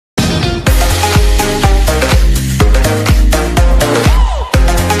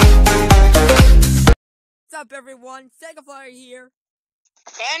up, everyone? Segaflyer here.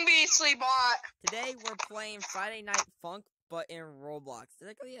 And Beastly Bot. Today we're playing Friday Night Funk, but in Roblox.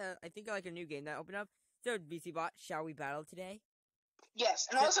 I think I like a new game that opened up. So, Beastly Bot, shall we battle today? Yes,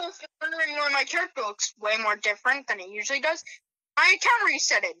 and also if you're wondering why my character looks way more different than it usually does, my account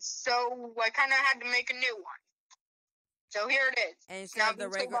resetted, so I kind of had to make a new one. So here it is. And It's now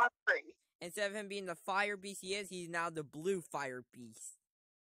Beastly Bot 3. Instead of him being the fire beast he is, he's now the blue fire beast.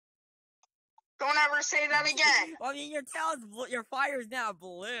 Don't ever say that again. Well, I mean, your fire is now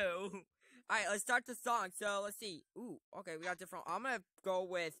blue. Alright, let's start the song. So, let's see. Ooh, okay, we got different. I'm gonna go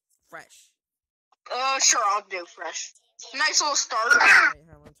with Fresh. Sure, I'll do Fresh. Nice little start. Alright,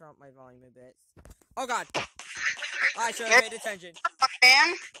 here, I'm gonna turn up my volume a bit. Oh, God. I should have paid attention.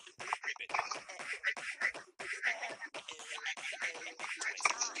 Man.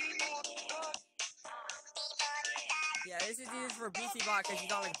 Yeah, this is used for BC Bot because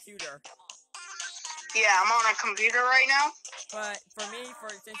he's on a computer. Yeah, I'm on a computer right now. But for me,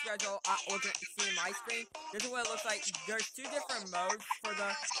 since you guys are seeing my screen, this is what it looks like. There's two different modes for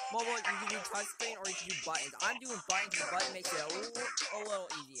the mobile. You can do touchscreen or you can do buttons. I'm doing buttons. The button makes it a little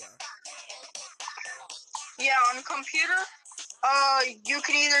easier. Yeah, on the computer, you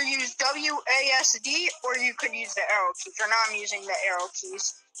can either use WASD or you could use the arrow keys. Or now I'm using the arrow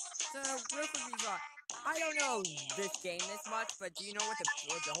keys. So, real quick, I don't know this game this much, but do you know what the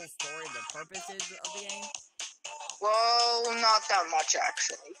whole story, the purpose is of the game? Well, not that much,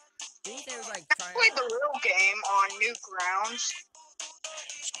 actually. Didn't they like I played the real game on Newgrounds.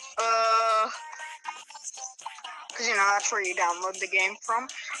 Because, you know, that's where you download the game from.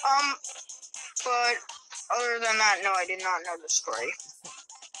 But other than that, no, I did not know the story.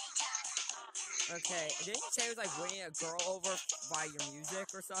 Okay, didn't you say it was like winning a girl over by your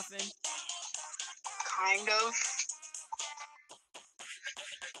music or something? Kind of.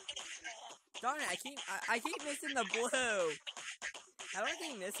 Darn it, I keep missing the blue. How do I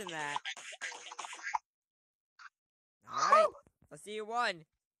keep missing that? Alright, let's see you won.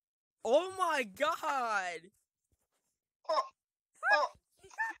 Oh my god! Oh. You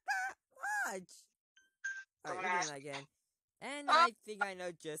got that much! Alright, we're doing that again. And I think I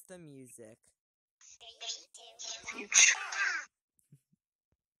know just the music.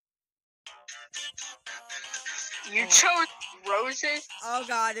 You chose roses? Oh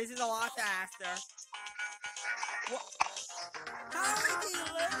god, this is a lot faster. What? How did he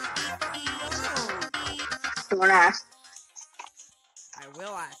lose? Don't ask. I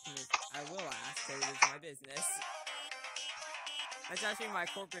will ask, because it's my business. That's actually my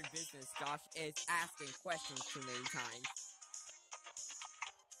corporate business. Josh is asking questions too many times.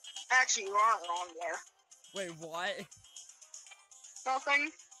 Actually, you aren't wrong there. Wait, what?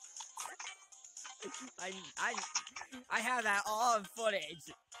 Nothing. I have that all in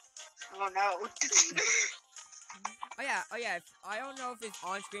footage. Oh no. Oh yeah. I don't know if it's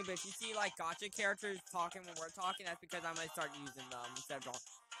on screen, but if you see like gotcha characters talking when we're talking, that's because I'm gonna start using them instead of going.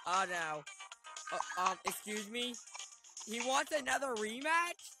 Oh no. Excuse me. He wants another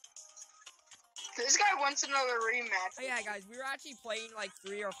rematch? This guy wants another rematch. Oh yeah, guys, we were actually playing like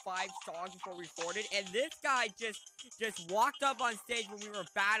 3 or 5 songs before we recorded, and this guy just walked up on stage when we were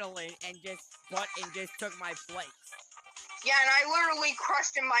battling and just took my place. Yeah, and I literally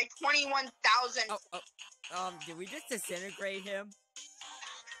crushed him by 21,000. Did we just disintegrate him?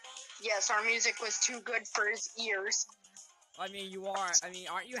 Yes, our music was too good for his ears. I mean,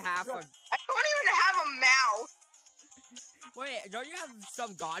 aren't you half a... I don't even have a mouth. Wait, don't you have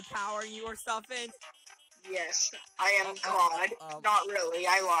some god power in you or something? Yes, I am God. Not really,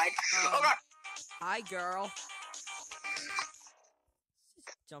 I lied. Oh god. Hi, girl.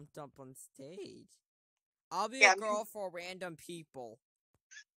 Jumped up on stage. I'll be a girl for random people.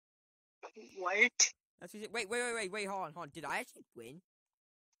 What? That's what wait, hold on. Did I actually win?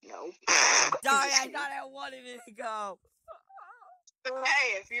 No. I thought I won a minute ago.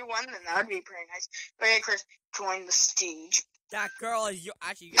 Hey, if you won, then that would be pretty nice. Okay, Chris, join the stage. That girl is you.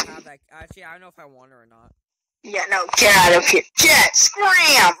 Actually, you can have that. Actually, I don't know if I want her or not. Yeah, no, get out of here. Get,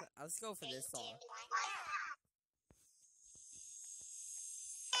 scram! Let's go for this song.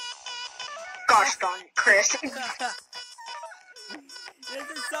 Gosh darn it, Chris. This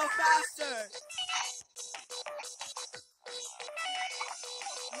is so faster.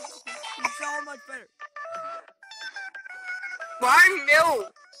 It's so much better. Well, I'm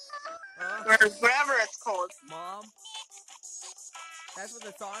Milk. Or whatever it's called. Mom? That's what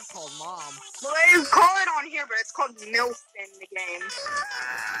the song's called, Mom. Well, they call it on here, but it's called MILF in the game.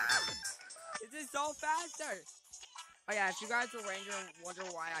 This is so faster. Oh yeah, if you guys were wonder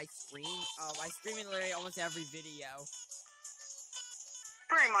why I scream in literally almost every video.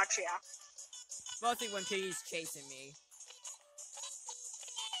 Pretty much, yeah. Mostly when Piggy's chasing me.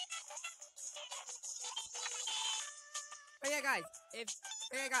 But yeah, guys,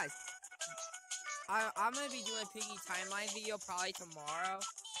 I'm gonna be doing a Piggy timeline video probably tomorrow.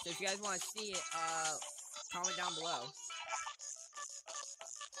 So if you guys want to see it, comment down below.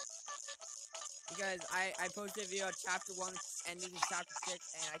 Because I posted a video of chapter 1 ending in chapter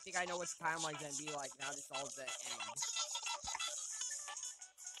 6, and I think I know what the timeline's gonna be like now this all the end.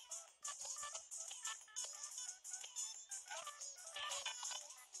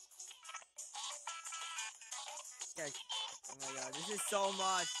 Guys, oh my god, this is so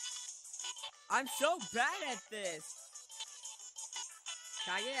much. I'm so bad at this.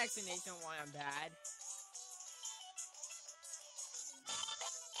 Can I get an explanation why I'm bad?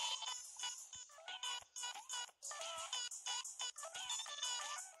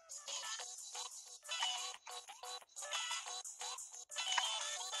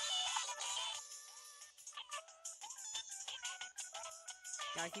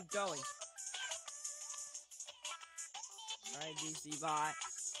 Gotta keep going. Alright, DC bot.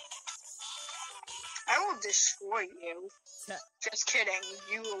 I will destroy you. Just kidding.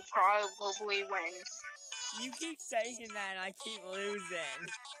 You will probably win. You keep saying that and I keep losing.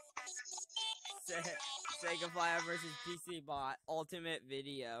 Segaflyer versus PC bot. Ultimate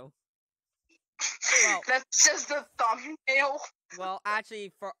video. Well, that's just the thumbnail. Well,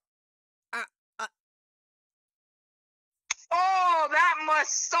 actually, for... Oh, that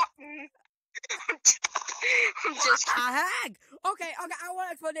must suck. I'm just kidding. A hag! Okay, I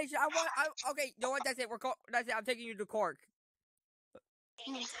want explanation. Okay, you know what? That's it. That's it. I'm taking you to Cork.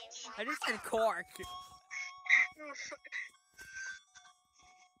 I just said Cork.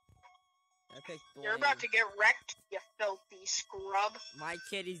 You're about to get wrecked, you filthy scrub. My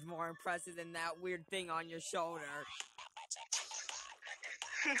kitty's more impressive than that weird thing on your shoulder.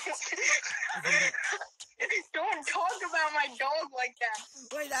 Don't talk about my dog like that.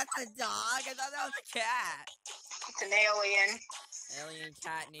 Wait, that's a dog? I thought that was a cat. It's an alien. Alien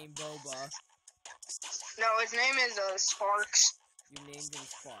cat named Boba. No, his name is Sparks. You named him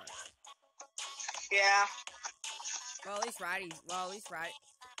Sparks. Yeah. Well, at least Roddy.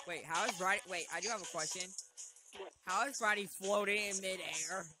 Wait, how is Roddy? Wait, I do have a question. How is Roddy floating in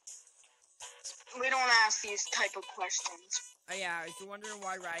midair? We don't ask these type of questions. Oh yeah, if you're wondering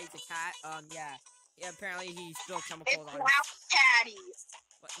why Roddy's a cat, yeah, apparently he spilled chemicals on. It's Caddy.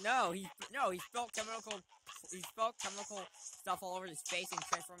 No, he spilled chemical stuff all over his face and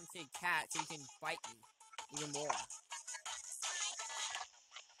transformed into a cat so he can bite me even more.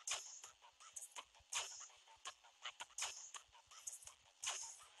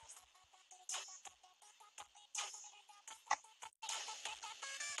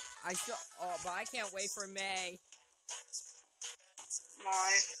 But I can't wait for May.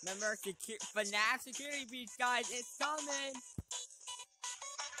 Why? Remember, FNAF Security Beach, guys, it's coming!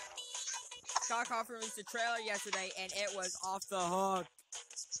 Scott Crawford released a trailer yesterday, and it was off the hook.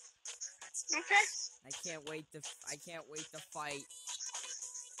 Okay. I can't wait to fight.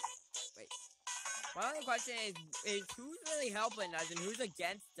 Wait. My only question is who's really helping us and who's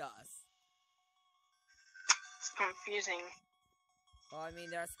against us? It's confusing. Well, I mean,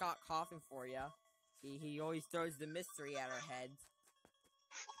 there's Scott coughing for you. He always throws the mystery at our heads.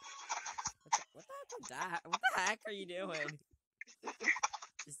 What the heck was that? What the heck are you doing?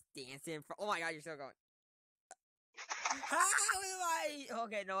 Just dancing. Oh my god, you're still going. How am I?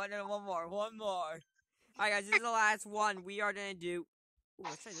 Okay, no, one more. Alright, guys, this is the last one. We are gonna do. Ooh,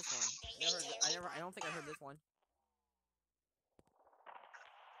 let's try this one. I don't think I heard this one.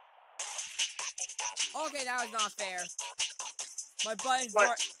 Okay, that was not fair. My buttons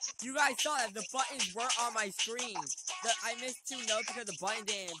were. You guys saw that the buttons were on my screen. I missed 2 notes because the button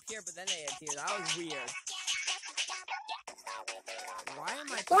didn't appear, but then they appeared. That was weird. Why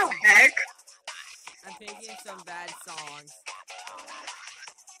am I? What the heck? I'm picking some bad songs.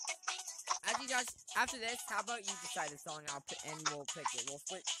 Actually, Josh, after this, how about you decide the song and we'll pick it. We'll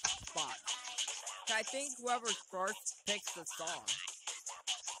switch spots. I think whoever first picks the song.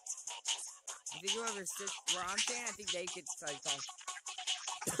 I think whoever sits where I'm saying, I think they could decide the song.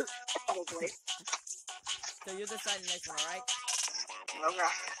 Probably. So you decide the next one, alright?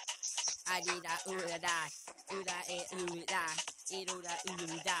 Okay. I did that ooh da da. Ooh da ooh da. Ooh da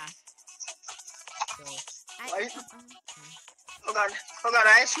ooh da. So Oh god,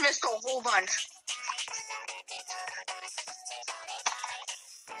 I just missed a whole bunch.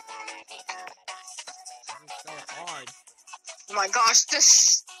 This is so hard. Oh my gosh,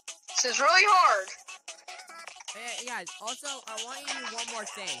 this is really hard. Hey guys, also I want you to do one more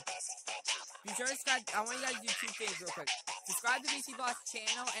thing. Be sure to subscribe. I want you guys to do 2 things real quick. subscribe to BC Boss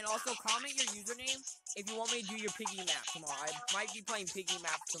channel, and also comment your username if you want me to do your piggy map tomorrow. I might be playing piggy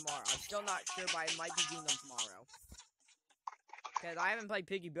maps tomorrow. I'm still not sure, but I might be doing them tomorrow. Because I haven't played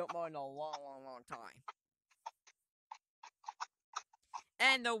piggy build mode in a long time.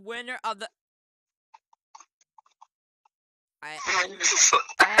 And the winner of the... I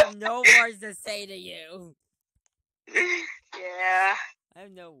have no words to say to you. Yeah. I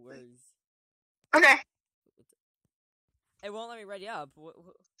have no words. Okay. It won't let me ready up.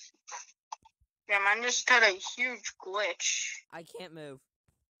 Yeah, mine just had a huge glitch. I can't move.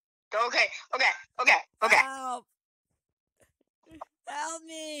 Okay. Help! Help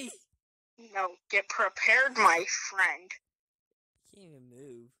me! No, get prepared, my friend. I can't even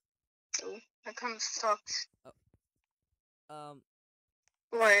move. Oh, that kind of sucks.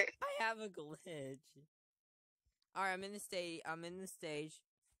 What? I have a glitch. Alright, I'm in the stage.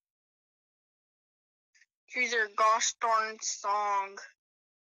 Choose your gosh darn song.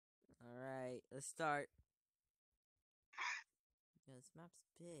 Alright, let's start. Yeah, this map's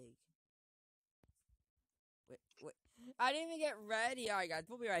big. Wait. I didn't even get ready. Alright, guys,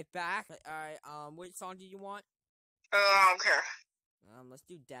 we'll be right back. Alright, which song do you want? I don't care. Let's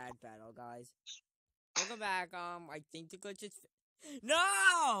do Dad Battle, guys. Welcome back. I think the glitch is...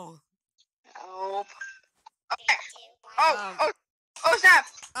 No! Nope. Okay. Oh, snap!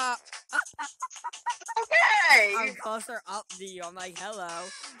 Okay! I'm closer up to you. I'm like, hello.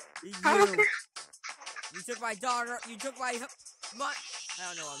 You. Okay. You took my daughter. You took my... I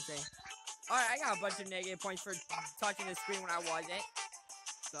don't know what I'm saying. Alright, I got a bunch of negative points for touching the screen when I wasn't.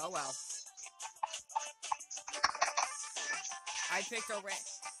 So, well. I picked a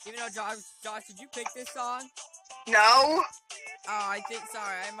even though Josh, did you pick this song? No. Oh,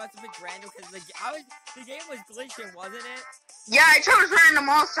 sorry, I must have picked random because the game was glitching, wasn't it? Yeah, I chose random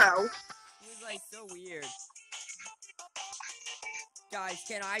also. It was like so weird. Guys,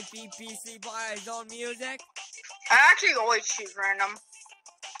 can I beat BC by his own music? I actually always choose random.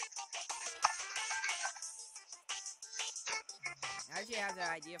 I actually have the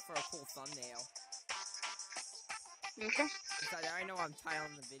idea for a cool thumbnail. Okay. Besides, I know I'm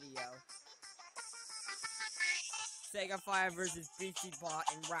titling the video. Segaflyer versus BC Bot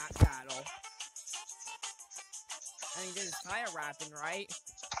in rap battle. I mean, this is kind of rapping, right?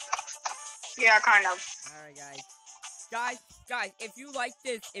 Yeah, kind of. Alright, guys. Guys, if you like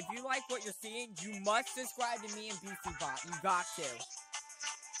this, if you like what you're seeing, you must subscribe to me and BC Bot. You got to.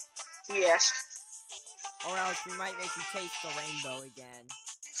 Yes. Or else we might make you taste the rainbow again.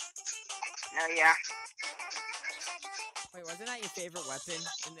 Oh, yeah. Wait, wasn't that your favorite weapon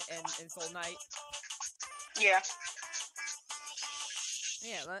in Soul Knight? Yeah.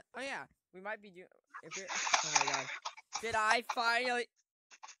 Yeah, oh yeah, we might be doing, oh my god. Did I finally,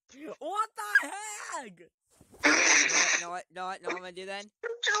 what the heck? You know what I'm gonna do then?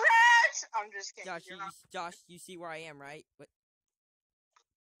 I'm just kidding. Josh, you see where I am, right? What?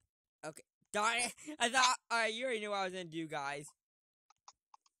 Okay, darn it, alright, you already knew what I was gonna do, guys.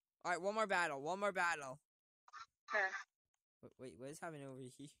 Alright, one more battle. Wait, what is happening over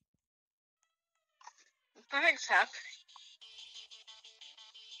here? What the heck's happening?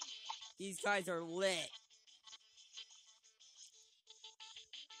 These guys are lit.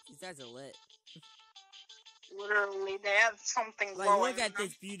 Literally, they have something like, glowing. look at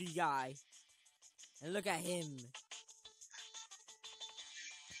this beauty guy. And look at him.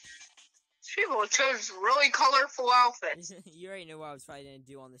 These people chose really colorful outfits. You already knew what I was trying to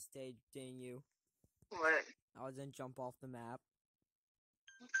do on the stage, didn't you? What? I was gonna jump off the map.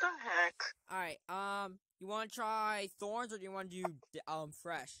 What the heck? Alright, you wanna try Thorns or do you wanna do,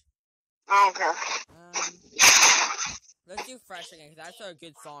 Fresh? I don't care. Let's do Fresh again, because that's a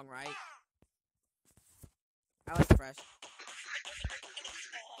good song, right? I like Fresh.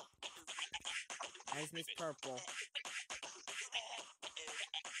 I just miss Purple.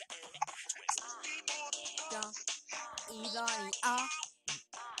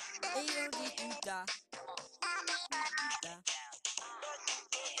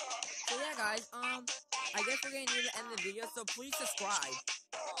 So yeah, guys, I guess we're getting near the end of the video, so please subscribe.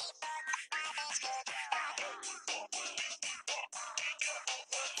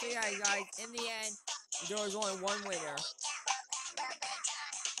 So yeah, guys, in the end, there was only one winner.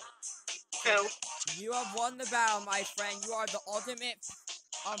 Who? You have won the battle, my friend. You are the ultimate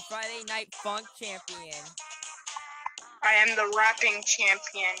Friday Night Funk champion. I am the rapping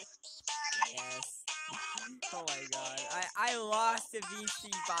champion. Yes. Oh my god. I lost to VC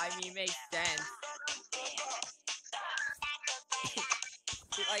by me, makes sense.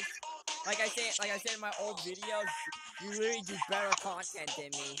 like I said in my old videos, you literally do better content than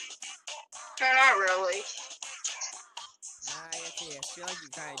me. No, not really. I feel like you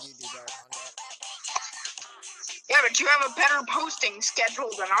kind of do better content. Yeah, but you have a better posting schedule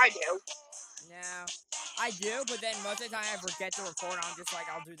than I do. No, I do, but then most of the time I forget to record. I'm just like,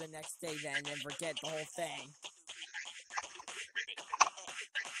 I'll do the next day then, and forget the whole thing.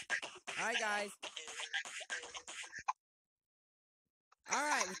 Alright, guys.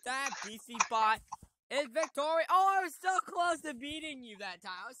 Alright, with that, BC Bot is victorious. Oh, I was so close to beating you that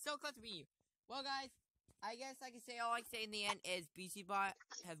time. I was so close to beating you. Well, guys, I guess I can say all I can say in the end is BC Bot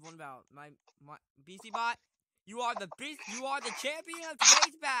has won about my BC Bot. You are the champion of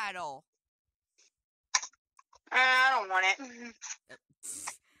today's battle. I don't want it.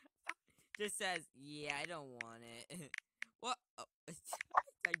 Just says, yeah, I don't want it. What? Oh,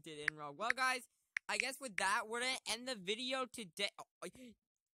 I did it wrong. Well, guys, I guess with that, we're gonna end the video today. Oh,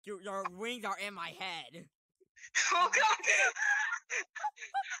 your wings are in my head. Oh god!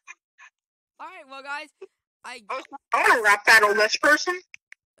 Alright, well, guys, I want to rap battle this person.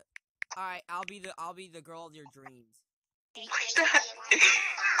 Alright, I'll be the girl of your dreams. What's that?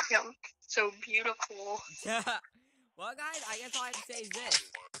 Yeah, so beautiful. Well, guys, I guess all I have to say is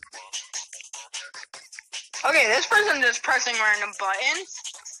this. Okay, this person is pressing random buttons.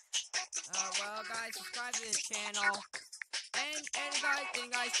 Well, guys, subscribe to this channel. And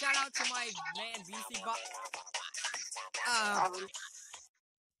guys, shout out to my man, BC Bot.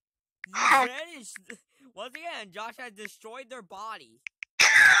 Once again, Josh has destroyed their body.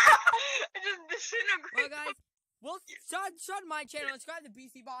 It just disintegrated. Well, guys, subscribe to my channel and subscribe to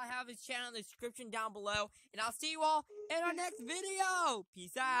BC Ball. I have his channel in the description down below. And I'll see you all in our next video.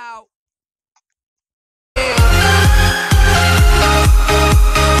 Peace out.